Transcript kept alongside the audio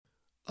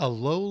A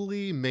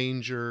lowly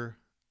manger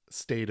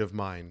state of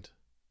mind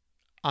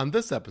on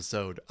this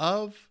episode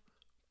of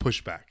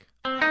Pushback.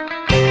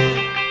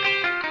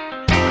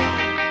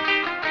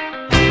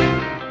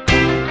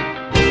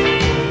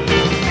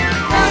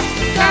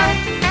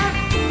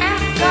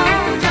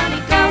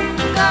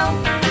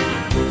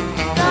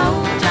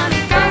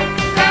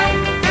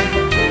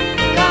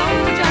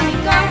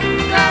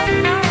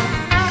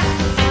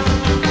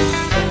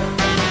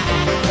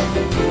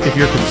 If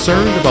you're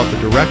concerned about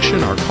the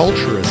direction our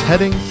culture is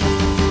heading,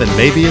 then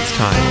maybe it's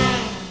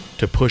time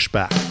to push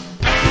back.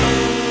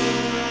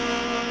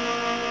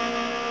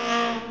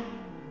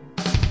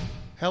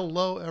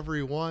 Hello,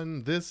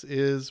 everyone. This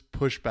is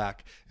Pushback,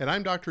 and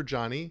I'm Dr.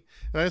 Johnny,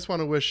 and I just want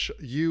to wish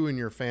you and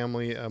your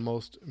family a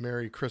most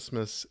Merry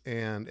Christmas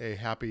and a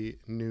Happy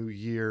New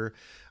Year.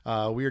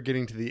 We are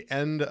getting to the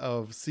end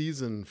of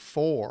season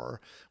 4,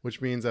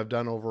 which means I've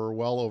done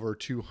well over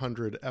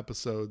 200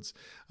 episodes,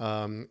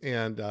 and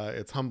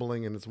it's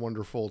humbling and it's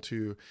wonderful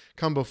to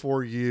come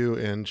before you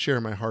and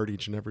share my heart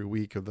each and every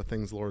week of the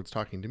things the Lord's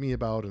talking to me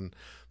about and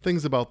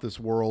things about this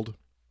world.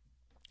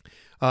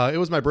 It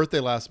was my birthday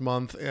last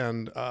month,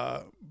 and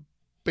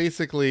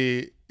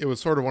basically it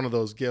was sort of one of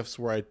those gifts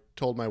where I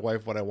told my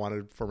wife what I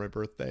wanted for my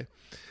birthday,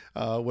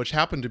 which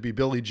happened to be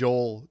Billy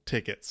Joel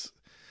tickets.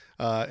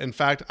 In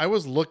fact, I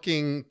was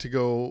looking to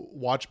go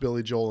watch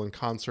Billy Joel in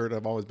concert.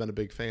 I've always been a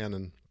big fan,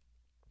 and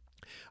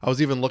I was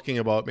even looking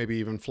about maybe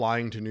even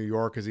flying to New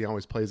York, as he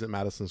always plays at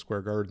Madison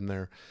Square Garden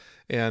there.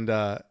 And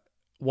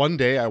one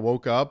day I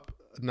woke up,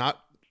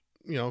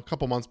 a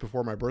couple months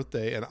before my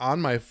birthday, and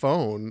on my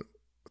phone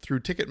through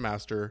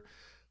Ticketmaster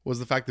was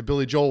the fact that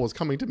Billy Joel was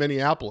coming to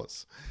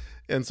Minneapolis.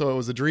 And so it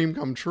was a dream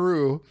come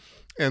true.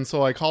 And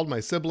so I called my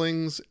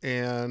siblings,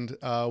 and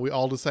we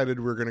all decided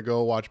we were going to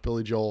go watch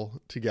Billy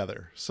Joel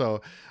together. So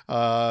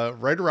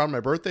right around my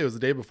birthday, it was the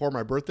day before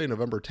my birthday,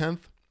 November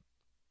 10th,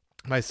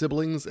 my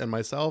siblings and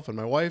myself and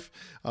my wife,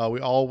 we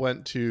all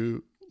went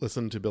to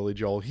listen to Billy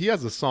Joel. He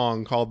has a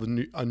song called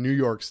A New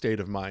York State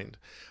of Mind,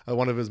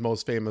 one of his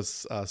most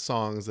famous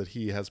songs that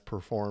he has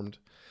performed.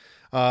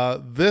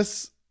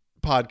 This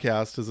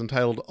podcast is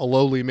entitled A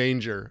Lowly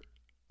Manger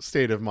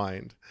State of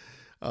Mind.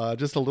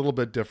 Just a little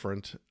bit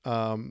different,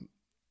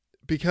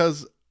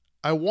 because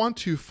I want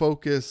to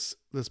focus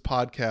this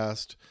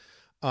podcast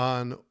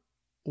on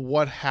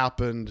what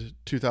happened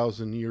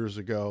 2,000 years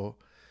ago.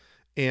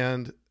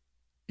 And,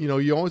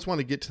 you always want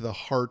to get to the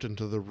heart and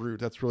to the root.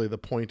 That's really the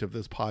point of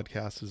this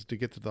podcast, is to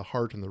get to the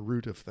heart and the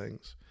root of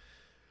things.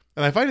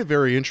 And I find it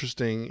very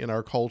interesting in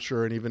our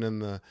culture, and even in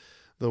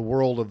the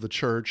world of the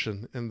church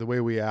and the way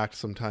we act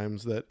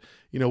sometimes, that,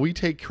 we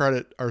take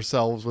credit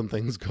ourselves when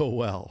things go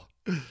well.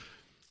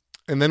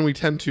 And then we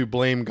tend to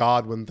blame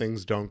God when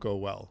things don't go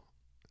well.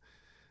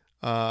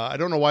 I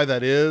don't know why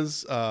that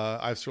is.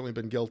 I've certainly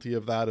been guilty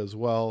of that as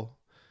well.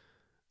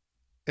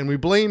 And we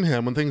blame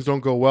him when things don't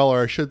go well,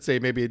 or I should say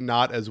maybe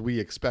not as we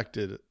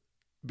expected,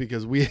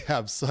 because we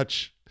have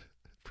such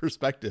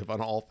perspective on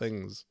all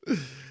things.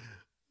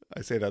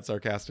 I say that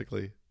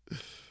sarcastically.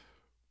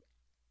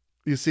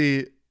 You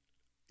see,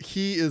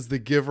 he is the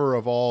giver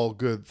of all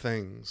good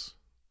things.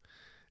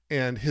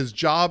 And his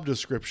job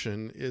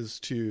description is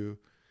to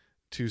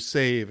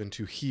save and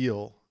to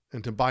heal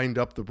and to bind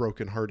up the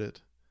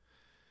brokenhearted.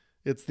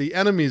 It's the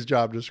enemy's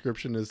job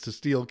description is to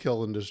steal,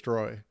 kill, and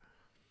destroy.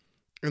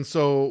 And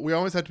so we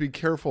always have to be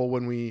careful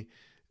when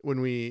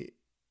we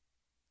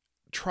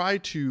try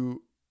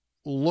to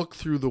look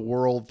through the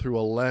world through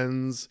a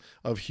lens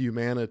of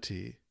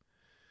humanity.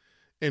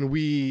 And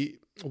we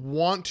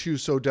want to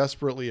so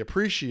desperately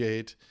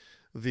appreciate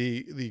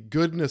the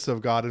goodness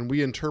of God, and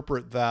we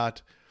interpret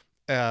that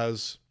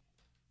as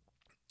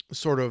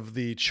sort of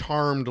the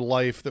charmed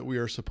life that we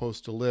are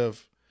supposed to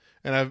live.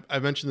 And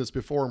I've mentioned this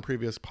before in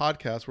previous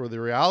podcasts, where the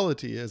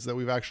reality is that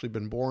we've actually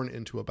been born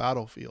into a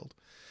battlefield,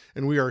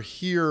 and we are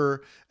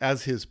here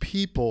as his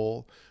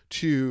people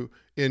to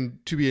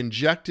be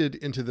injected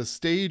into the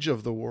stage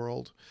of the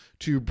world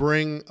to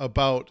bring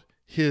about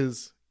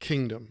his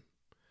kingdom.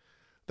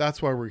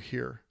 That's why we're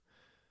here.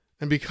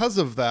 And because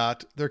of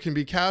that, there can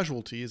be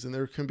casualties, and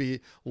there can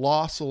be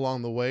loss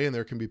along the way, and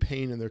there can be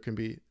pain, and there can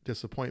be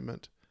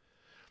disappointment.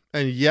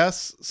 And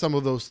yes, some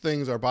of those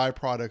things are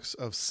byproducts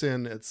of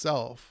sin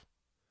itself.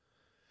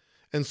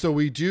 And so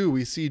we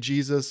see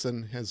Jesus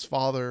and his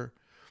Father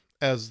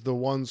as the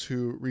ones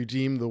who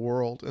redeem the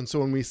world. And so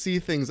when we see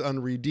things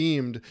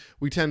unredeemed,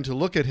 we tend to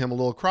look at him a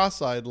little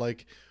cross-eyed,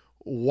 like,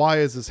 why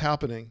is this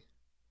happening?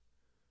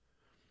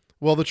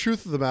 Well, the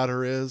truth of the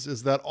matter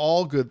is that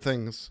all good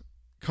things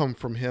come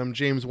from him.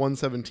 James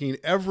 1:17,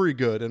 every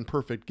good and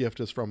perfect gift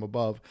is from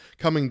above,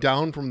 coming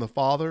down from the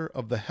Father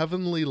of the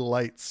heavenly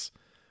lights,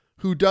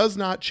 who does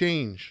not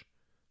change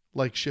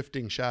like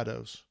shifting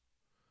shadows.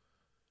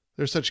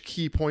 There's such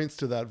key points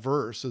to that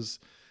verse.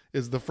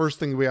 Is the first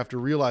thing we have to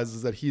realize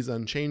is that he's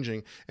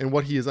unchanging, and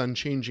what he is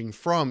unchanging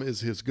from is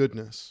his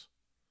goodness.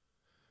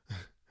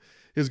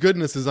 His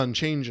goodness is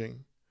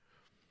unchanging.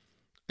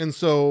 And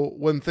so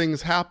when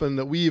things happen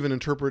that we even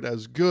interpret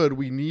as good,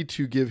 we need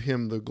to give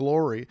him the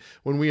glory.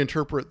 When we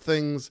interpret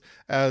things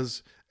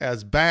as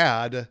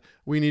bad,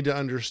 we need to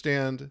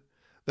understand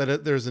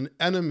that there's an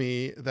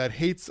enemy that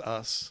hates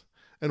us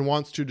and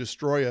wants to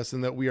destroy us,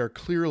 and that we are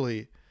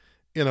clearly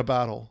in a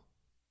battle.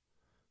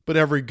 But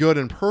every good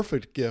and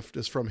perfect gift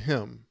is from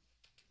him.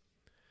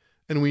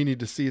 And we need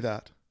to see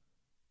that.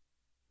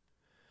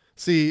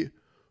 See,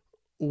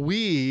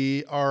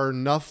 we are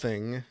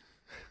nothing,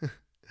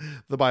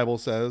 the Bible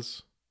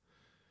says,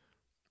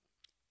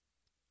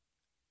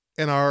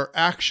 and our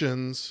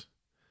actions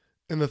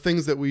and the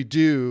things that we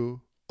do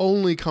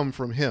only come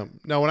from him.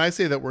 Now, when I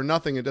say that we're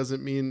nothing, it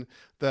doesn't mean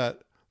that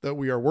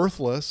we are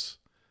worthless.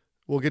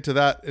 We'll get to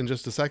that in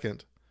just a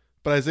second.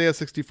 But Isaiah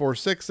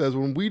 64:6 says,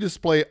 when we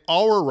display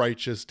our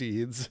righteous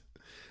deeds,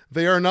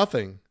 they are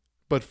nothing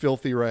but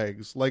filthy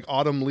rags. Like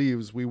autumn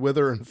leaves, we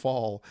wither and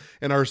fall,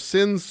 and our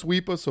sins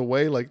sweep us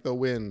away like the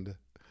wind.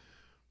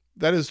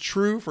 That is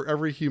true for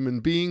every human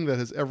being that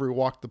has ever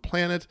walked the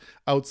planet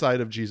outside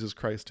of Jesus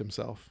Christ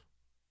himself.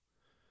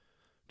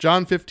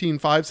 John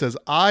 15:5 says,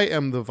 I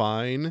am the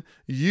vine,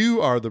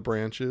 you are the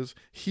branches.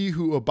 He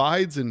who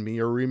abides in me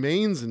or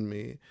remains in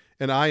me,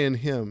 and I in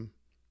him,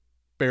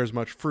 bears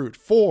much fruit.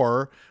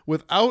 For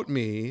without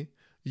me,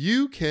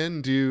 you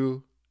can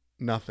do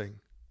nothing.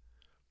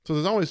 So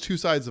there's always two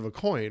sides of a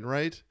coin,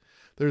 right?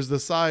 There's the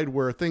side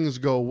where things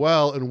go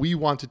well and we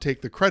want to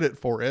take the credit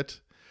for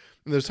it.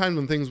 And there's times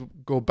when things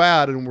go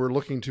bad and we're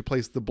looking to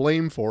place the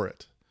blame for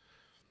it.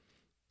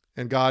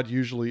 And God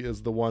usually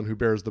is the one who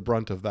bears the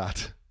brunt of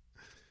that.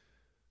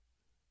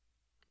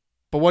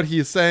 But what he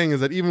is saying is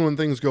that even when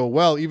things go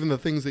well, even the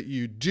things that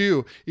you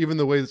do, even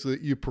the ways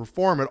that you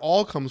perform, it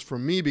all comes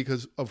from me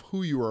because of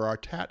who you are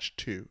attached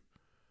to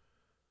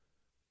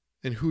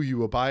and who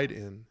you abide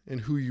in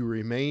and who you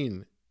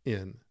remain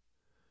in.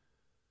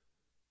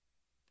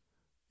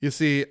 You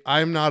see,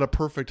 I'm not a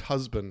perfect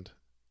husband,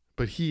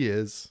 but he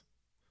is.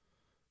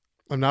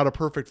 I'm not a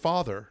perfect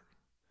father,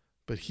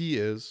 but he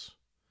is.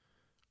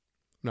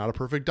 I'm not a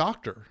perfect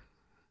doctor,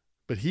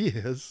 but he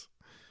is.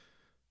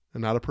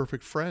 I'm not a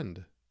perfect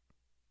friend,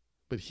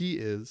 but he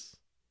is.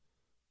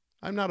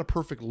 I'm not a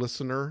perfect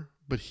listener,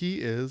 but he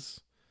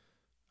is.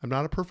 I'm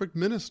not a perfect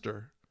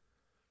minister,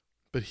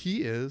 but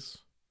he is.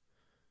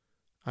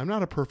 I'm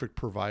not a perfect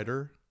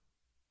provider,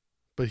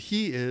 but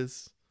he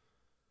is.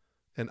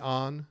 And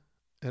on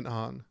and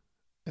on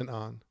and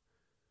on.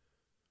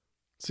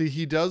 See,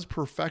 he does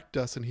perfect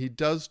us and he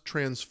does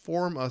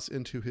transform us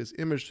into his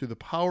image through the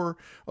power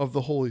of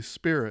the Holy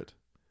Spirit.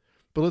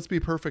 But let's be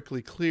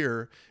perfectly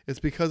clear, it's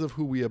because of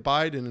who we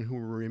abide in and who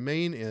we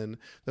remain in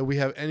that we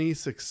have any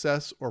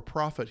success or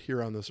profit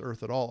here on this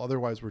earth at all.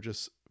 Otherwise, we're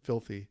just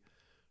filthy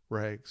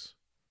rags,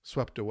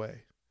 swept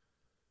away.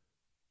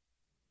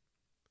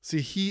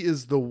 See, he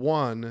is the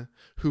one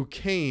who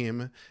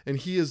came, and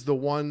he is the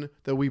one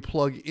that we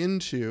plug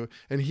into,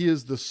 and he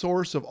is the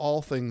source of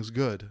all things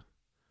good.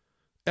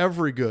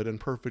 Every good and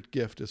perfect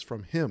gift is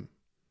from him.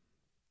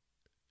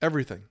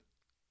 Everything.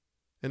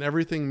 And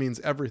everything means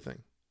everything.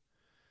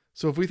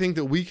 So if we think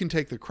that we can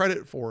take the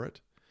credit for it,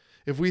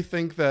 if we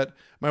think that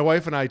my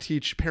wife and I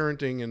teach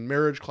parenting and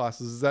marriage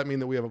classes, does that mean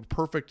that we have a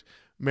perfect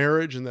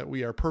marriage and that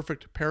we are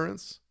perfect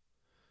parents?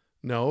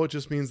 No, it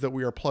just means that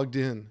we are plugged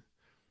in.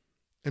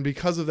 And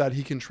because of that,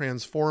 he can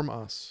transform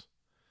us.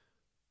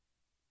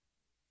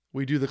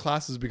 We do the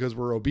classes because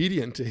we're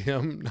obedient to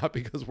him, not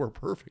because we're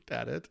perfect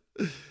at it.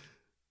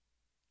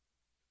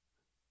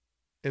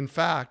 In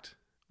fact,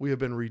 we have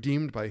been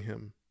redeemed by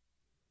him.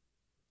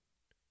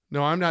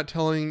 No, I'm not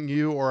telling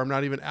you, or I'm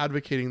not even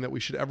advocating that we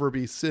should ever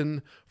be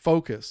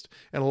sin-focused.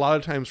 And a lot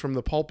of times from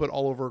the pulpit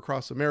all over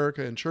across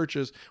America in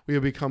churches, we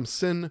have become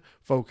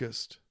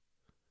sin-focused.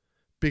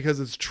 Because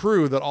it's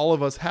true that all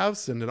of us have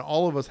sinned and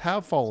all of us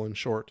have fallen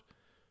short.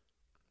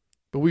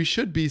 But we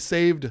should be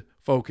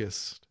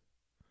saved-focused.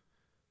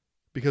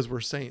 Because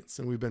we're saints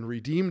and we've been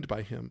redeemed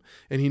by him.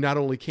 And he not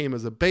only came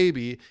as a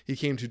baby, he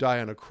came to die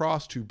on a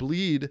cross, to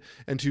bleed,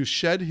 and to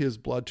shed his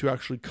blood to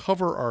actually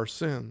cover our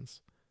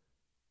sins.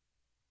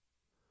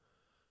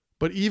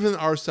 But even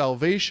our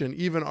salvation,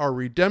 even our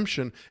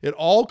redemption, it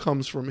all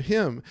comes from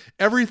him.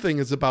 Everything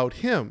is about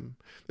him.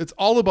 It's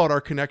all about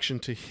our connection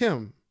to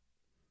him.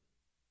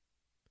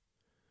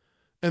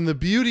 And the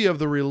beauty of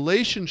the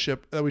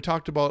relationship that we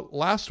talked about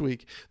last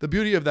week, the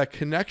beauty of that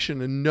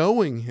connection and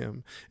knowing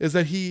him, is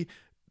that he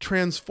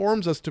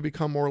transforms us to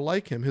become more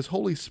like him. His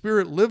Holy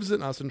Spirit lives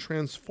in us and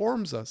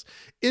transforms us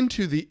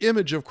into the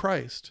image of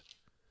Christ.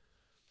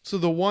 So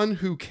the one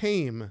who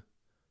came,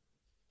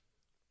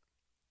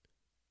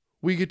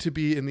 we get to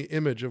be in the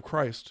image of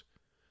Christ.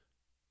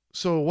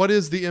 So what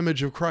is the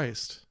image of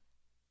Christ?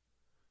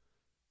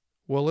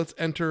 Well, let's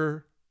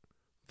enter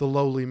the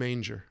lowly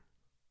manger.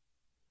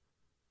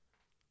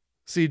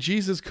 See,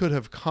 Jesus could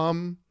have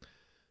come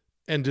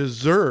and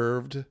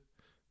deserved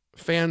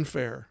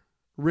fanfare,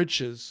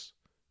 riches,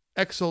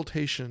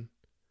 exaltation,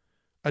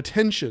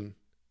 attention.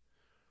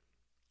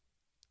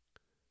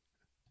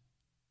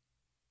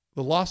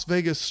 The Las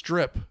Vegas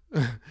Strip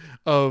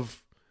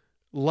of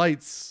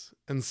lights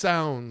and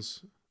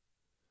sounds.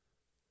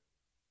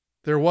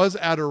 There was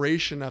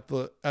adoration at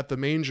the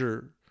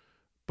manger,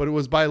 but it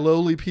was by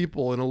lowly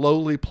people in a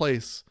lowly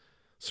place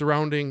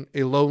surrounding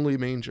a lowly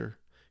manger.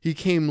 He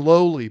came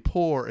lowly,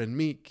 poor, and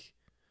meek.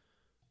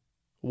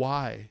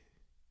 Why?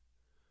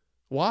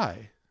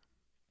 Why?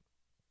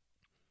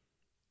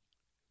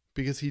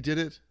 Because he did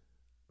it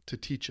to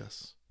teach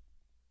us.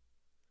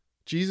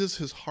 Jesus,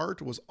 his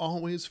heart was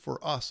always for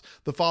us.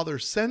 The Father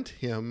sent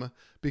him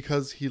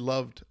because he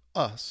loved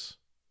us.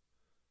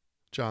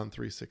 John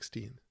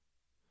 3:16.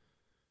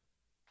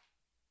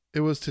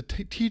 It was to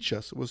teach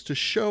us. It was to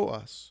show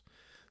us.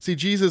 See,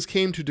 Jesus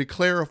came to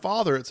declare a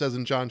Father, it says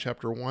in John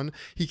chapter 1.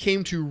 He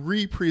came to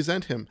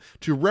represent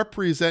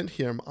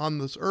him on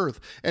this earth.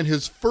 And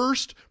his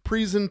first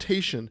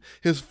presentation,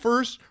 his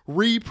first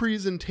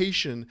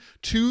representation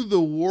to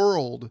the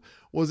world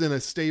was in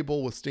a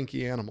stable with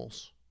stinky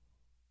animals.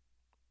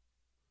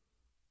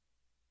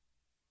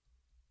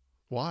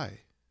 Why?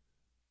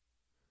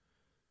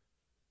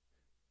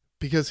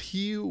 Because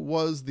he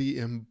was the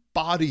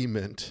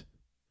embodiment.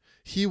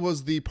 He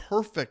was the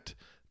perfect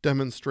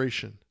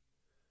demonstration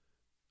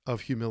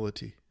of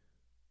humility.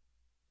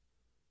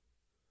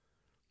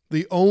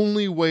 The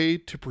only way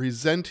to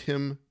present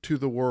him to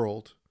the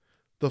world,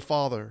 the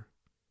Father,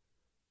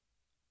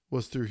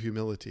 was through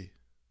humility.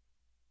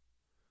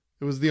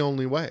 It was the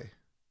only way.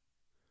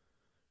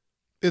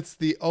 It's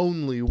the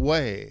only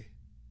way.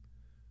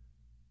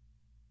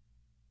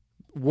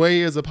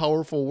 Way is a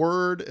powerful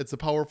word. It's a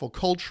powerful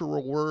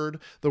cultural word.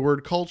 The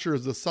word culture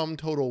is the sum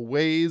total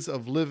ways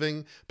of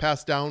living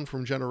passed down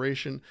from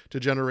generation to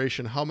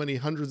generation. How many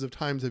hundreds of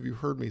times have you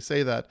heard me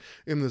say that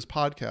in this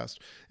podcast?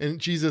 And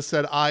Jesus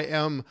said, I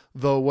am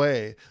the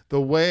way. The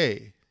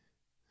way.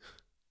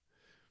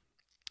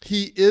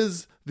 He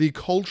is the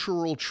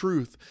cultural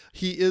truth.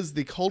 He is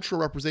the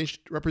cultural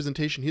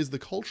representation. He is the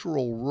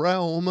cultural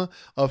realm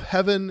of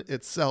heaven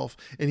itself.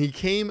 And he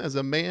came as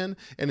a man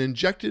and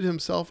injected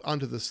himself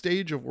onto the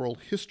stage of world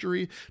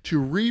history to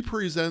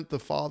represent the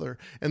Father.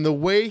 And the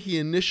way he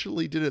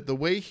initially did it, the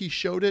way he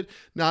showed it,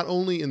 not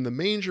only in the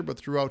manger, but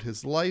throughout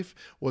his life,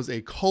 was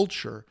a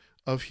culture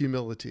of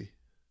humility.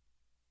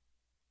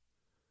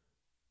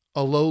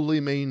 A lowly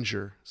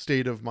manger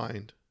state of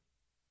mind.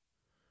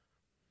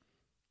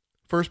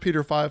 1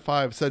 Peter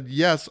 5:5 said,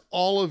 yes,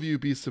 all of you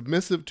be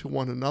submissive to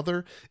one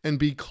another and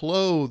be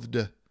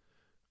clothed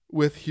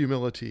with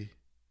humility.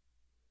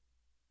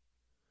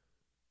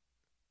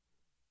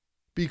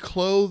 Be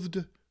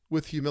clothed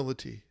with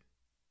humility.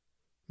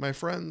 My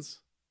friends,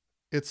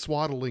 it's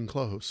swaddling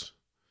clothes.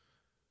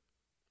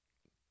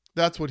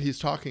 That's what he's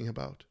talking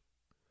about.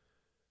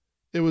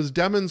 It was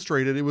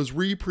demonstrated, it was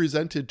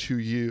represented to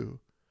you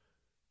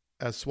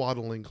as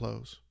swaddling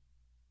clothes.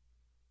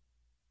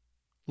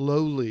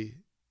 Lowly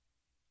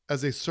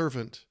as a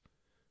servant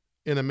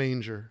in a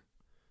manger.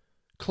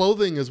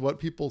 Clothing is what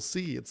people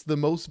see. It's the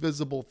most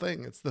visible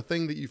thing. It's the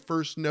thing that you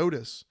first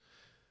notice.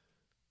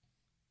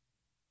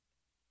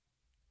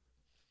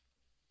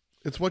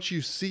 It's what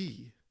you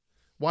see.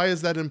 Why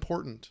is that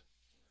important?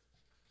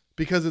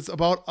 Because it's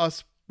about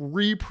us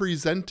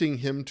representing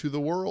him to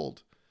the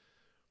world.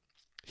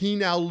 He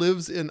now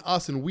lives in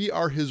us, and we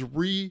are his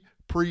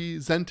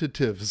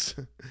representatives,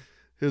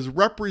 his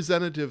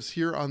representatives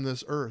here on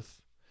this earth,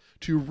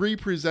 to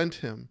represent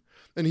him.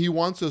 And he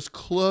wants us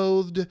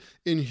clothed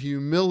in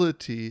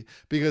humility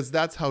because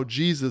that's how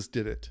Jesus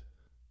did it.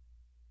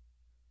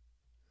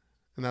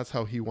 And that's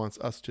how he wants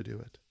us to do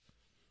it.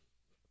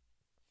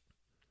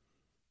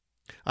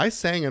 I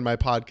sang in my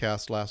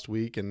podcast last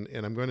week, and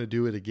I'm going to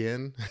do it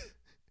again.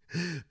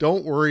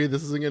 Don't worry,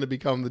 this isn't going to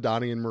become the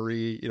Donnie and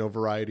Marie,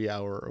 variety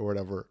hour or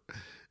whatever.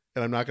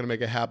 And I'm not going to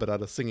make a habit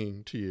out of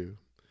singing to you.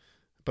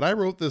 But I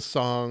wrote this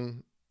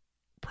song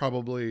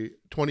probably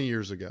 20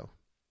 years ago.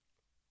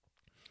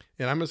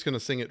 And I'm just going to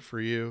sing it for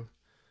you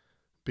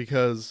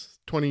because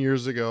 20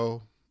 years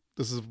ago,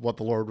 this is what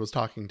the Lord was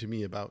talking to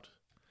me about.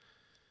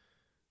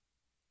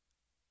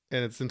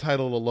 And it's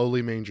entitled A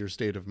Lowly Manger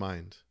State of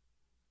Mind.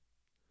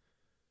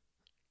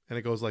 And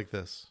it goes like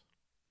this.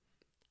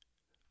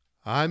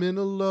 I'm in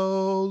a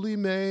lowly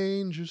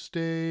manger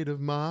state of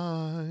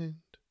mind.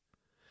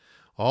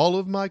 All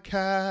of my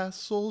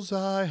castles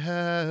I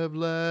have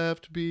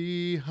left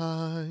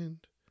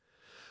behind.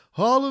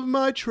 All of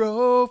my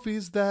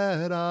trophies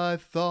that I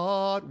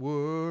thought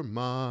were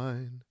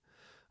mine,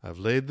 I've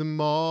laid them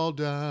all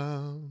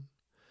down,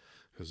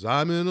 'cause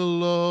I'm in a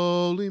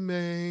lowly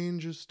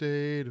manger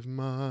state of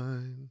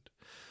mind.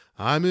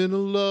 I'm in a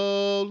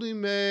lowly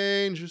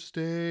manger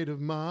state of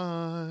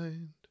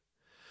mind.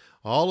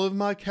 All of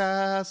my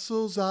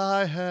castles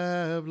I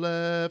have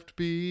left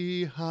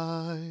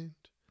behind.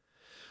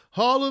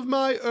 All of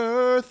my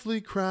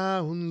earthly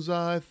crowns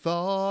I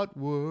thought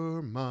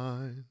were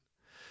mine,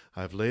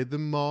 I've laid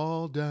them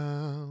all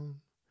down,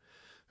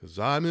 'cause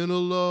I'm in a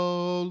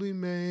lowly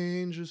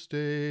manger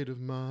state of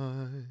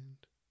mind.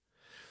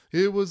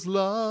 It was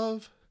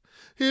love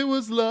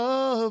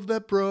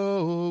that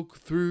broke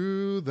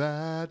through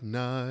that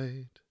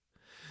night.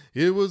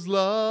 It was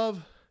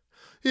love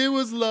It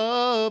was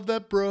love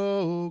that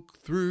broke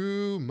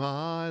through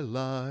my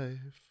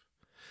life.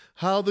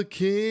 How the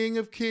King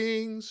of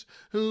Kings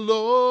and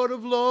Lord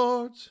of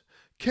Lords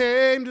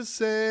came to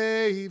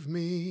save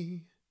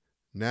me.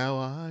 Now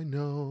I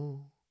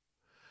know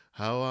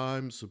how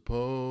I'm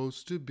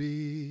supposed to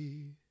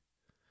be.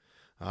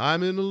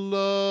 I'm in a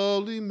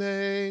lowly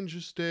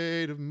manger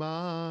state of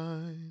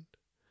mind.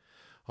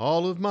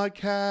 All of my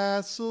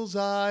castles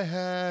I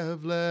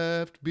have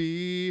left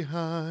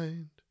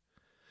behind.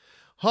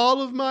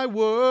 All of my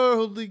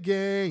worldly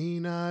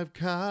gain I've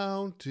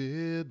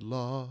counted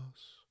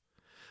loss.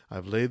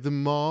 I've laid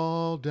them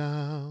all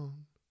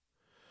down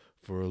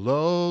for a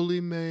lowly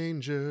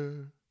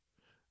manger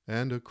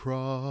and a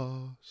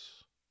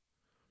cross.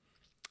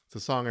 It's a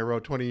song I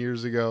wrote 20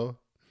 years ago,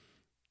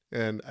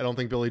 and I don't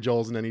think Billy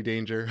Joel's in any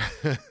danger.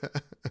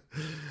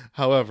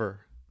 However,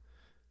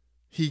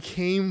 he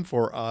came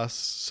for us,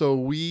 so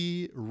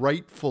we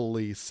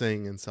rightfully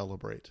sing and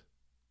celebrate.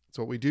 That's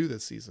what we do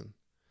this season.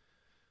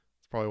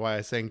 It's probably why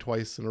I sang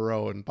twice in a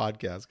row in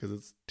podcasts,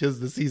 because 'tis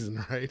the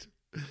season, right?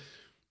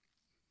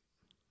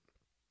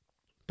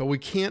 But we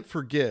can't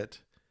forget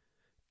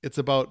it's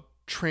about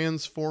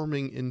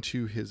transforming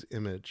into his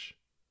image,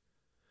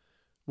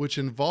 which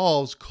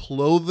involves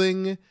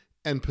clothing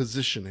and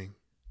positioning.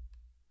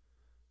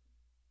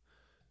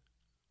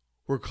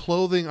 We're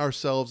clothing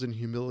ourselves in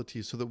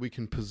humility so that we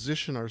can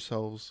position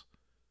ourselves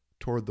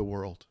toward the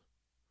world.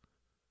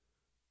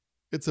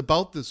 It's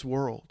about this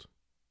world.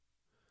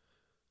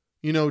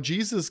 You know,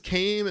 Jesus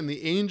came and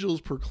the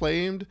angels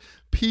proclaimed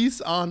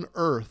peace on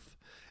earth.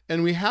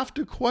 And we have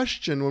to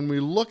question when we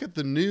look at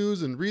the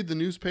news and read the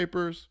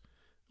newspapers,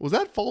 was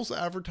that false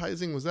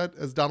advertising? Was that,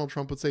 as Donald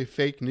Trump would say,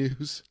 fake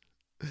news?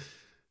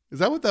 Is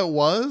that what that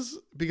was?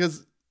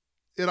 Because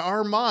in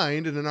our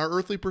mind and in our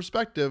earthly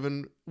perspective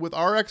and with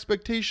our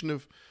expectation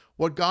of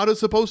what God is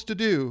supposed to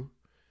do,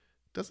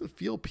 it doesn't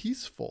feel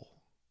peaceful.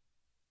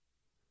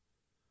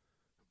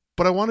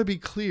 But I want to be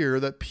clear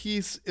that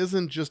peace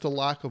isn't just a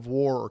lack of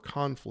war or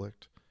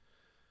conflict.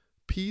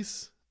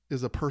 Peace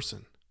is a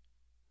person.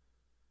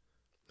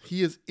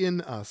 He is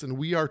in us, and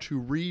we are to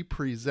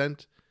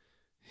represent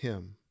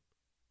him.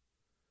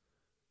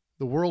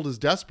 The world is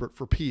desperate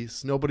for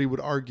peace. Nobody would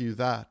argue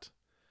that.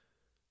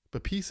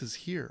 But peace is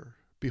here.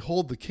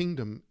 Behold, the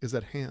kingdom is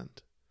at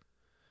hand.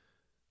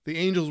 The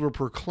angels were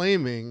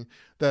proclaiming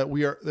that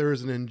there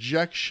is an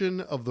injection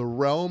of the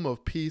realm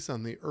of peace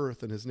on the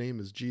earth, and his name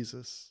is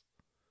Jesus.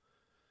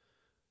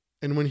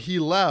 And when he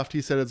left,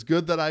 he said, it's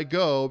good that I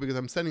go because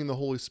I'm sending the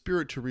Holy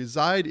Spirit to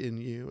reside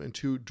in you and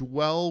to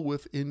dwell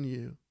within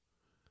you.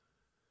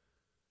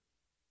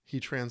 He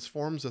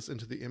transforms us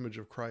into the image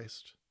of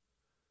Christ,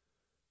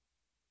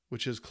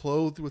 which is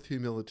clothed with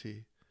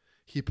humility.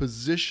 He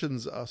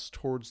positions us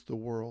towards the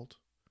world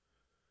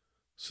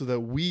so that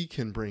we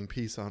can bring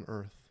peace on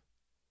earth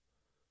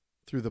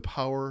through the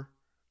power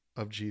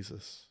of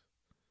Jesus.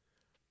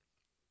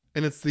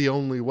 And it's the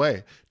only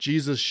way.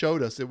 Jesus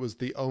showed us it was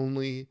the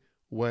only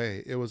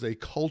way. It was a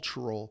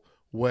cultural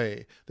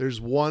way.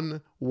 There's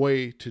one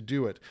way to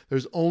do it.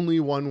 There's only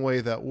one way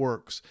that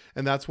works,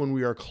 and that's when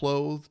we are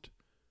clothed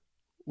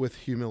with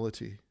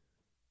humility.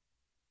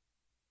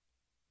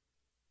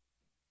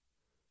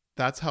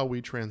 That's how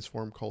we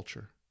transform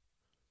culture.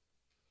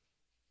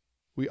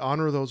 We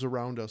honor those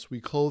around us. We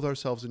clothe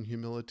ourselves in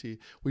humility.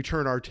 We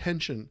turn our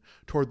attention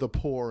toward the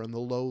poor and the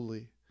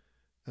lowly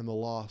and the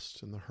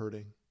lost and the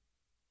hurting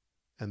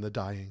and the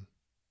dying.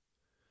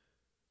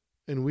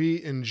 And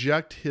we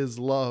inject his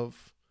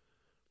love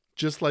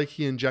just like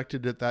he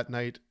injected it that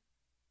night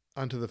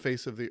onto the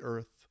face of the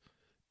earth,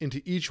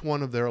 into each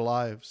one of their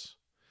lives.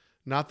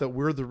 Not that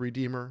we're the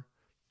Redeemer,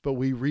 but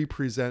we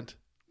represent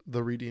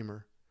the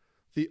Redeemer,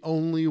 the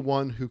only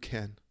one who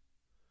can.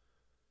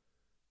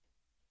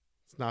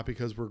 It's not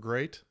because we're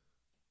great.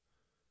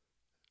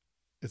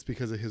 It's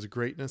because of his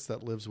greatness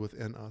that lives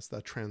within us,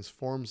 that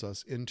transforms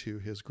us into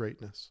his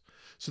greatness,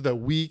 so that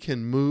we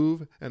can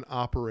move and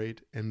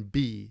operate and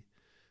be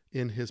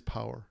in his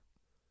power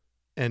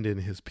and in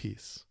his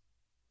peace.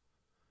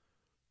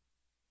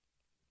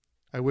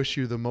 I wish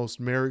you the most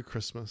Merry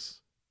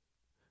Christmas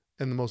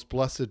and the most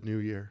blessed New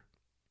Year.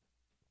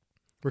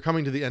 We're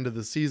coming to the end of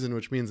the season,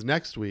 which means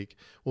next week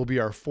will be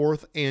our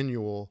 4th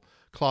annual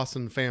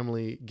Clausen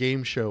Family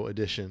Game Show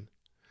edition.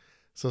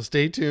 So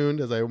stay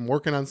tuned as I'm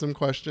working on some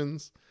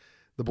questions.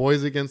 The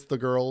boys against the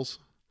girls.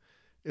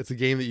 It's a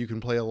game that you can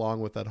play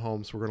along with at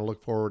home, so we're going to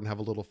look forward and have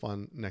a little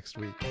fun next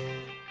week.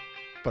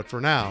 But for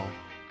now,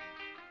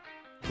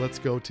 let's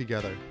go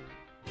together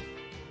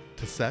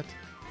to set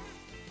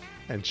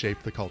and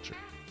shape the culture.